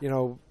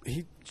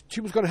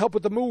 She was going to help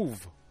with the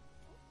move.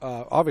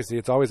 Obviously,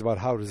 it's always about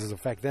how does this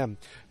affect them.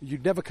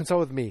 You'd never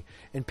consult with me.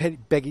 And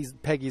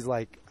Betty's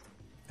like,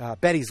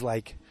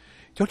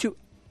 don't you?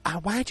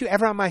 Why aren't you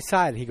ever on my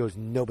side? And he goes,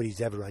 nobody's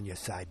ever on your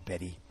side,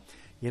 Betty.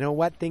 You know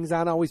what? Things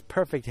aren't always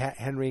perfect,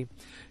 Henry.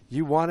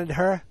 You wanted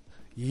her.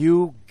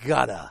 You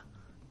gotta.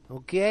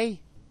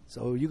 Okay?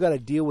 So you gotta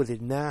deal with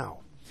it now.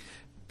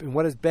 And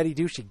what does Betty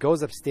do? She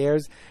goes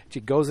upstairs. She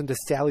goes into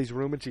Sally's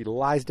room and she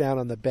lies down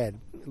on the bed.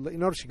 You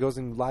notice she goes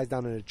and lies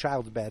down in a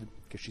child's bed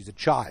because she's a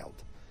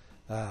child.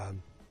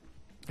 And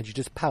she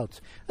just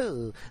pouts.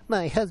 Oh,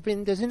 my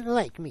husband doesn't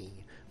like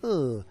me.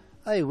 Oh,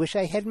 I wish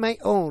I had my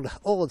own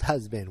old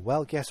husband.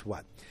 Well, guess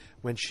what?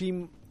 When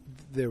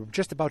they're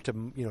just about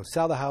to,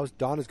 sell the house,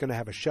 Don is going to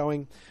have a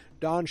showing.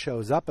 Don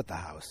shows up at the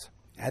house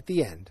at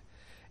the end,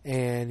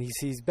 and he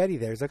sees Betty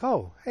there. He's like,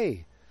 oh,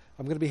 hey,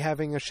 I'm going to be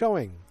having a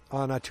showing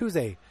on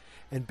Tuesday.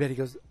 And Betty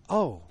goes,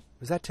 oh,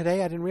 was that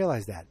today? I didn't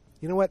realize that.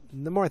 You know what?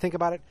 The more I think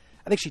about it,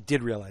 I think she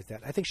did realize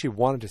that. I think she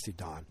wanted to see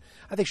Don.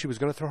 I think she was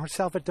going to throw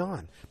herself at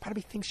Don. Part of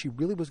me thinks she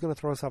really was going to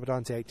throw herself at Don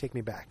and say, hey, take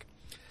me back.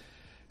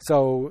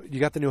 So you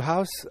got the new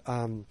house?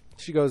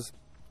 She goes,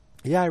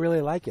 yeah, I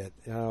really like it.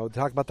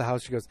 Talk about the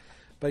house. She goes,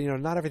 but,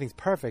 not everything's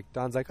perfect.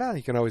 Don's like, well,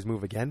 you can always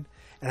move again.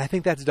 And I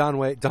think that's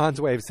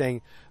Don's way of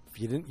saying,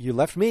 if you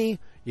left me,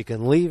 you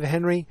can leave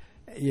Henry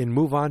and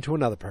move on to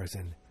another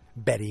person,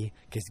 Betty,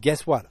 because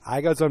guess what? I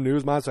got some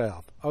news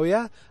myself. Oh,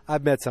 yeah?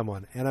 I've met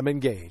someone, and I'm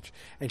engaged.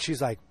 And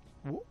she's like,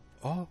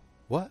 oh,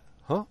 what?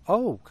 Huh?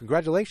 Oh,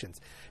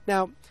 congratulations.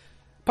 Now,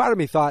 part of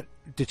me thought,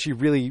 did she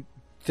really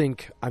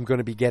think I'm going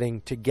to be getting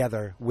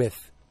together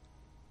with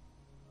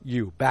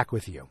you, back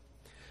with you?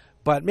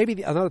 But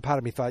maybe another part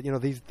of me thought,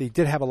 they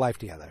did have a life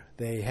together.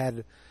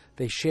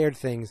 They shared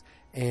things,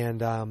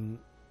 and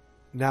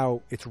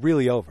now it's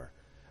really over.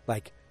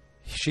 Like,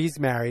 she's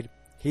married,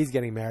 he's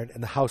getting married,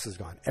 and the house is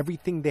gone.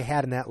 Everything they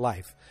had in that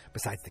life,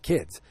 besides the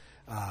kids,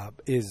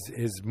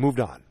 is moved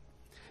on.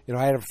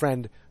 I had a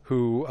friend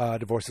who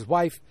divorced his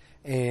wife,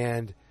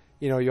 and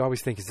you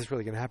always think, is this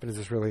really going to happen? Is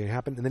this really going to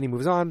happen? And then he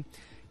moves on,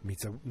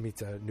 meets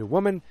a new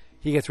woman.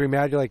 He gets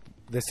remarried. You're like,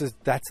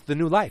 that's the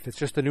new life. It's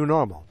just the new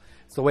normal.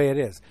 It's the way it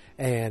is.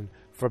 And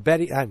for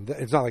Betty, and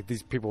it's not like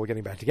these people were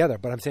getting back together,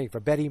 but I'm saying for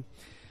Betty,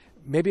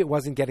 maybe it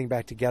wasn't getting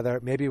back together.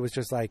 Maybe it was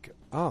just like,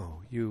 oh,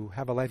 you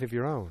have a life of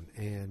your own,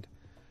 and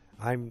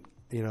I'm,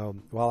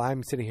 while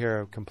I'm sitting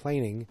here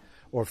complaining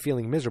or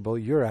feeling miserable,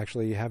 you're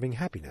actually having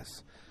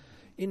happiness.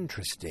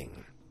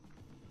 Interesting.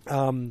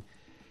 And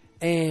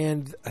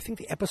I think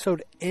the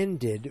episode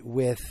ended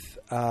with,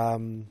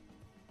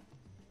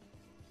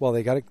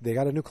 they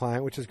got a new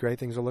client, which is great.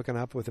 Things are looking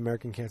up with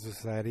American Cancer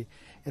Society,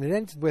 and it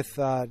ends with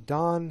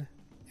Don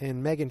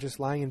and Megan just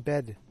lying in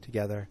bed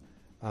together,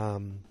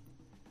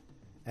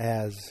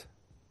 as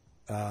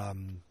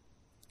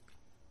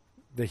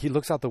he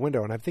looks out the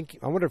window, and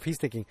I wonder if he's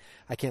thinking,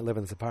 I can't live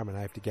in this apartment.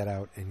 I have to get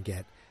out and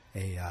get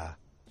a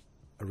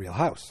real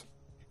house.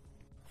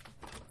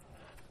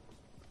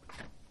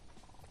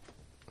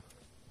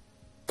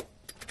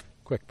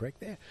 Quick break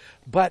there,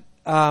 but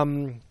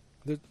and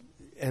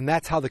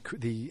that's how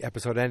the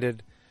episode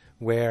ended,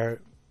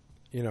 where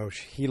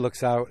he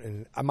looks out,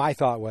 and my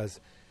thought was,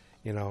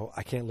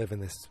 I can't live in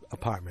this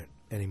apartment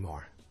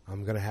anymore.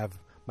 I'm gonna have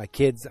my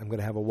kids. I'm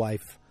gonna have a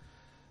wife.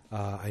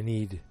 I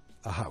need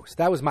a house.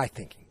 That was my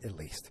thinking, at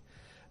least.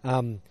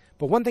 But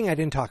one thing I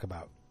didn't talk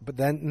about, but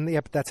then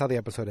that's how the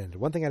episode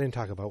ended. One thing I didn't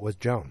talk about was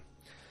Joan.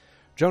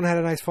 Joan had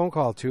a nice phone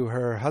call to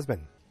her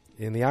husband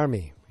in the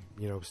army.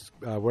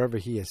 wherever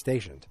he is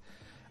stationed.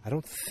 I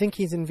don't think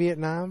he's in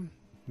Vietnam.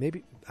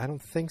 Maybe I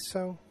don't think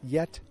so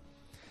yet.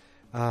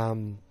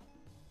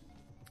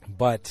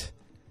 But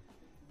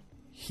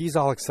he's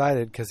all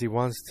excited because he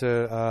wants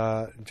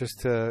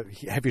to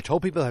have you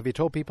told people? Have you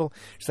told people?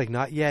 She's like,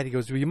 not yet. He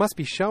goes, well, you must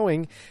be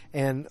showing.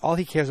 And all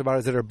he cares about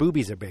is that her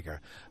boobies are bigger.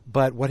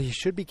 But what he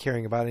should be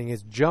caring about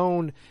is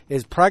Joan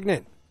is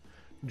pregnant.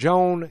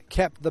 Joan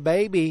kept the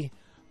baby.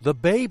 The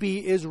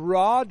baby is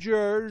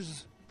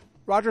Roger's.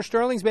 Roger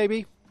Sterling's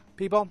baby,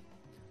 people.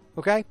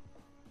 Okay?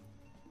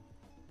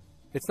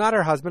 It's not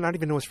her husband. I don't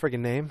even know his friggin'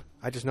 name.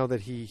 I just know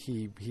that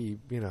he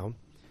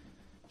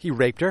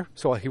raped her,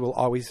 so he will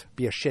always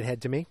be a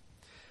shithead to me.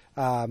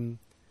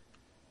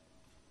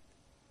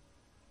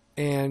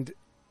 And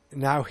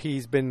now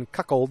he's been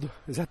cuckolded,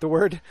 is that the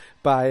word?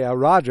 By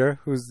Roger,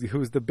 who's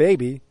the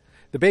baby.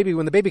 The baby,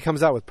 when the baby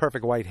comes out with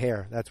perfect white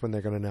hair, that's when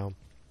they're going to know.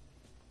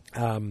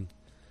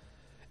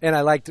 And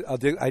I liked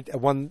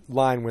one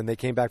line when they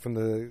came back from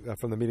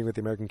the meeting with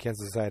the American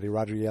Cancer Society.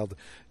 Roger yelled,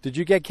 "Did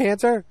you get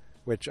cancer?"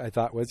 Which I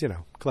thought was,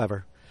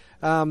 clever.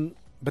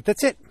 But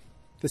that's it.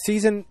 The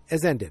season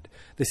has ended.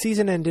 The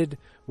season ended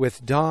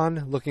with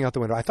Dawn looking out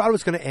the window. I thought it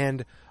was going to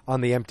end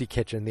on the empty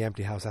kitchen, the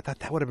empty house. I thought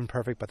that would have been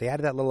perfect, but they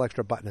added that little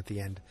extra button at the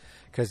end.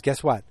 Because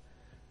guess what?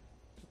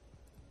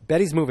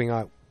 Betty's moving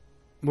on.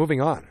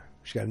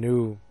 She's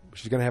going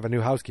to have a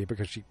new housekeeper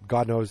because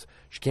God knows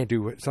she can't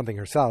do something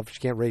herself. She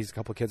can't raise a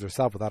couple of kids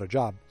herself without a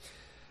job.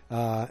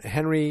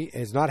 Henry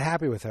is not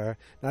happy with her.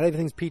 Not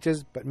everything's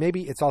peaches, but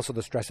maybe it's also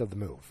the stress of the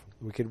move.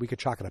 We could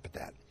chalk it up at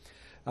that.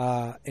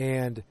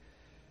 And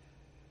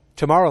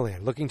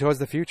Tomorrowland, looking towards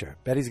the future.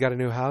 Betty's got a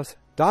new house.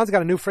 Don's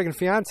got a new friggin'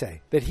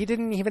 fiance that he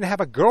didn't even have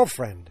a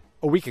girlfriend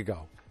a week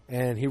ago.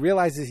 And he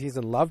realizes he's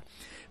in love.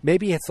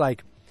 Maybe it's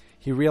like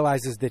he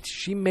realizes that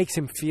she makes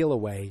him feel a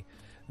way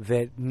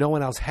that no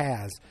one else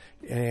has.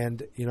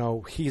 And,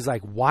 he's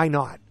like, why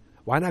not?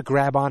 Why not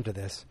grab onto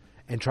this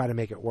and try to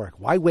make it work?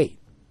 Why wait?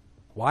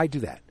 Why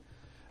do that?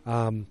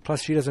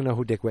 Plus, she doesn't know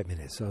who Dick Whitman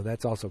is, so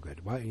that's also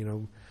good. Why,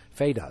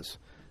 Faye does.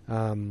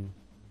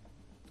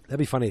 That'd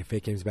be funny if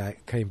Faye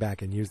came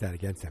back and used that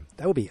against him.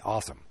 That would be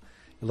awesome.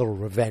 A little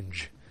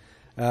revenge.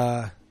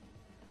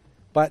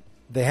 But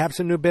they have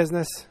some new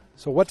business.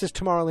 So what does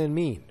Tomorrowland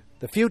mean?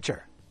 The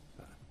future.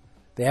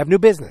 They have new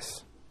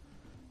business.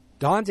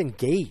 Don's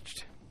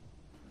engaged.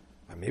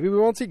 Maybe we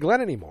won't see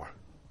Glenn anymore.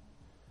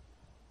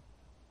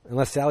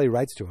 Unless Sally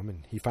writes to him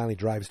and he finally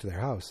drives to their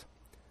house.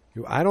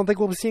 I don't think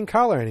we'll be seeing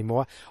Carla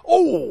anymore.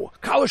 Oh,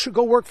 Carla should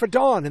go work for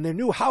Dawn in their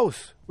new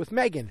house with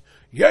Megan.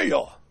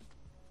 Yeah.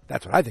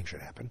 That's what I think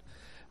should happen.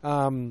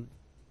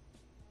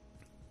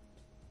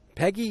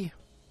 Peggy,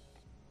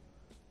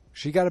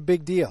 she got a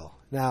big deal.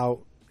 Now,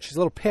 she's a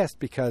little pissed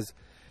because,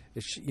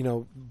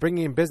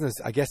 bringing in business,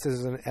 I guess,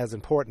 isn't as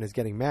important as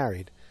getting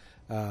married.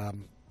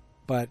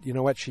 But you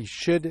know what?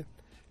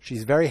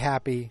 She's very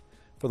happy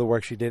for the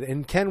work she did.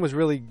 And Ken was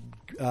really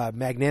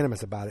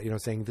magnanimous about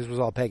it, saying this was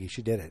all Peggy.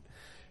 She did it.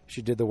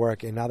 She did the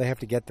work. And now they have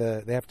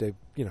to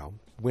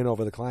win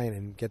over the client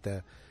and get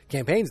the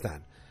campaigns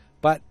done.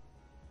 But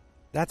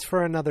that's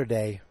for another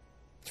day.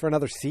 It's for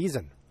another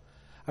season.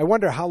 I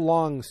wonder how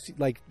long,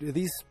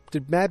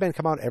 did Mad Men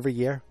come out every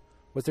year?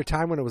 Was there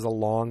time when it was a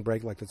long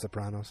break like The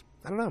Sopranos?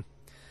 I don't know.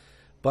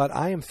 But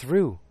I am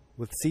through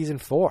with season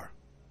 4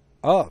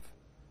 of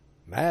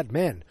Mad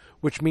Men,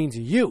 which means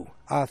you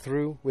are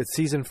through with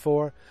season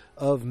 4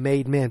 of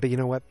Made Man. But you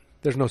know what?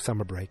 There's no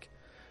summer break.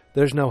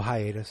 There's no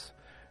hiatus.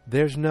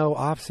 There's no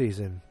off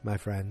season, my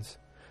friends.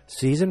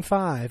 Season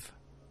 5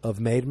 of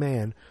Made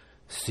Man,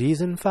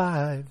 season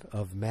 5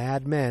 of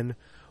Mad Men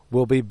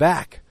will be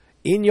back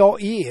in your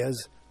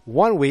ears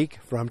 1 week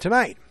from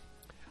tonight.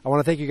 I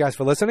want to thank you guys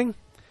for listening.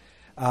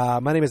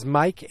 My name is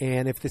Mike,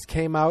 and if this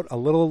came out a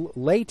little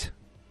late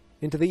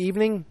into the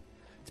evening,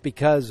 it's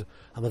because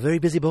I'm a very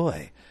busy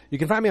boy. You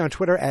can find me on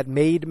Twitter at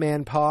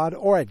MadeManPod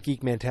or at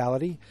Geek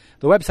Mentality.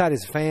 The website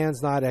is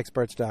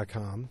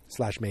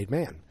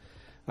fansnotexperts.com/MadeMan.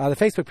 The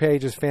Facebook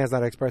page is Fans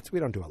Not Experts. We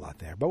don't do a lot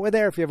there, but we're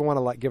there if you ever want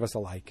to give us a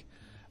like.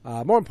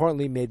 More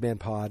importantly, Made Man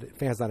Pod,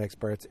 Fans Not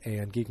Experts,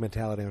 and Geek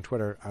Mentality on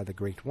Twitter are the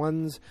great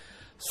ones.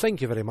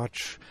 Thank you very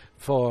much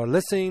for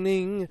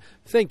listening.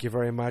 Thank you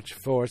very much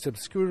for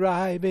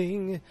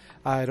subscribing.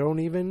 I don't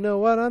even know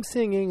what I'm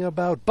singing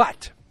about,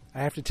 but I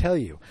have to tell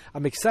you,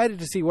 I'm excited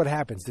to see what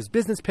happens. Does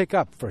business pick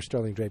up for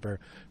Sterling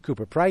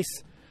Cooper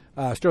Price?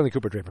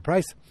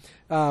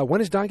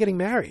 When is Don getting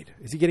married?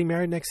 Is he getting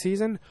married next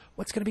season?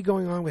 What's going to be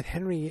going on with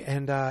Henry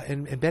and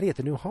Betty at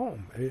the new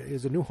home?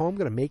 Is the new home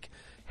going to make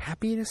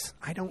happiness?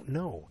 I don't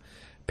know.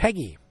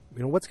 Peggy,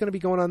 what's going to be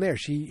going on there?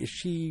 Is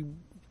she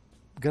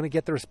going to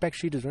get the respect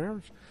she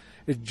deserves?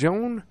 Is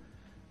Joan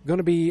going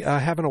to be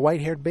having a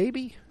white-haired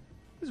baby?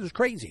 This is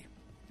crazy.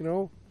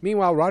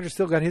 Meanwhile, Roger's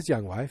still got his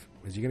young wife.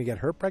 Is he going to get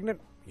her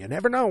pregnant? You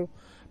never know.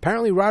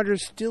 Apparently,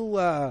 Roger's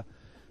still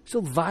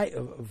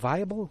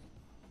viable.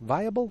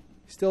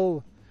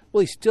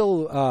 He's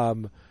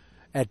still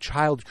at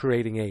child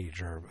creating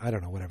age, or I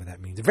don't know, whatever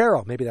that means.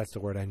 Virile, maybe that's the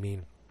word I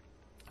mean.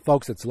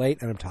 Folks, it's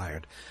late and I'm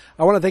tired.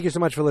 I want to thank you so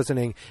much for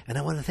listening, and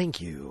I want to thank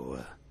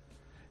you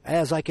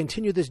as I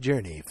continue this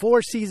journey.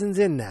 4 seasons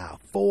in now.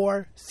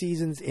 4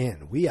 seasons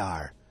in. We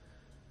are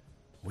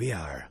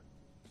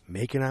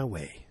making our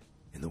way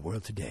in the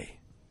world today.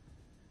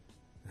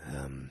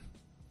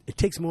 It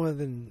takes more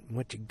than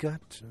what you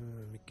got.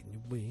 Making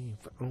your way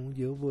for all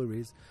your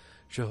worries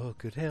sure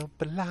could help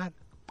a lot.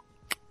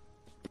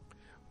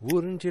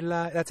 Wouldn't you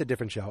like? That's a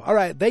different show. All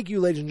right. Thank you,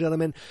 ladies and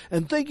gentlemen.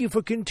 And thank you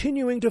for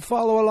continuing to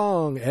follow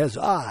along as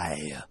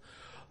I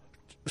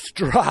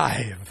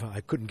strive.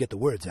 I couldn't get the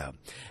words out.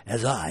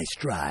 As I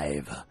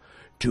strive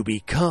to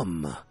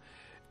become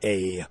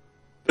I'm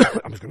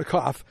just going to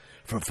cough.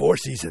 For 4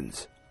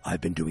 seasons,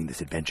 I've been doing this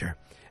adventure.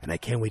 And I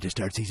can't wait to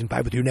start season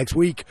 5 with you next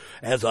week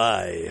as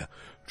I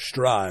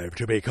strive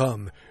to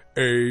become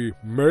a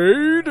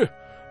made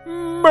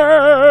man.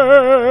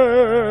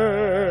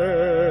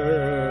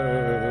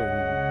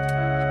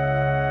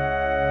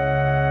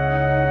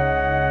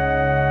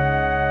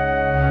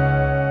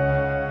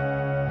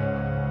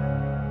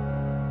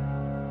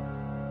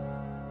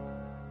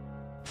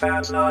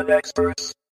 Fans not experts.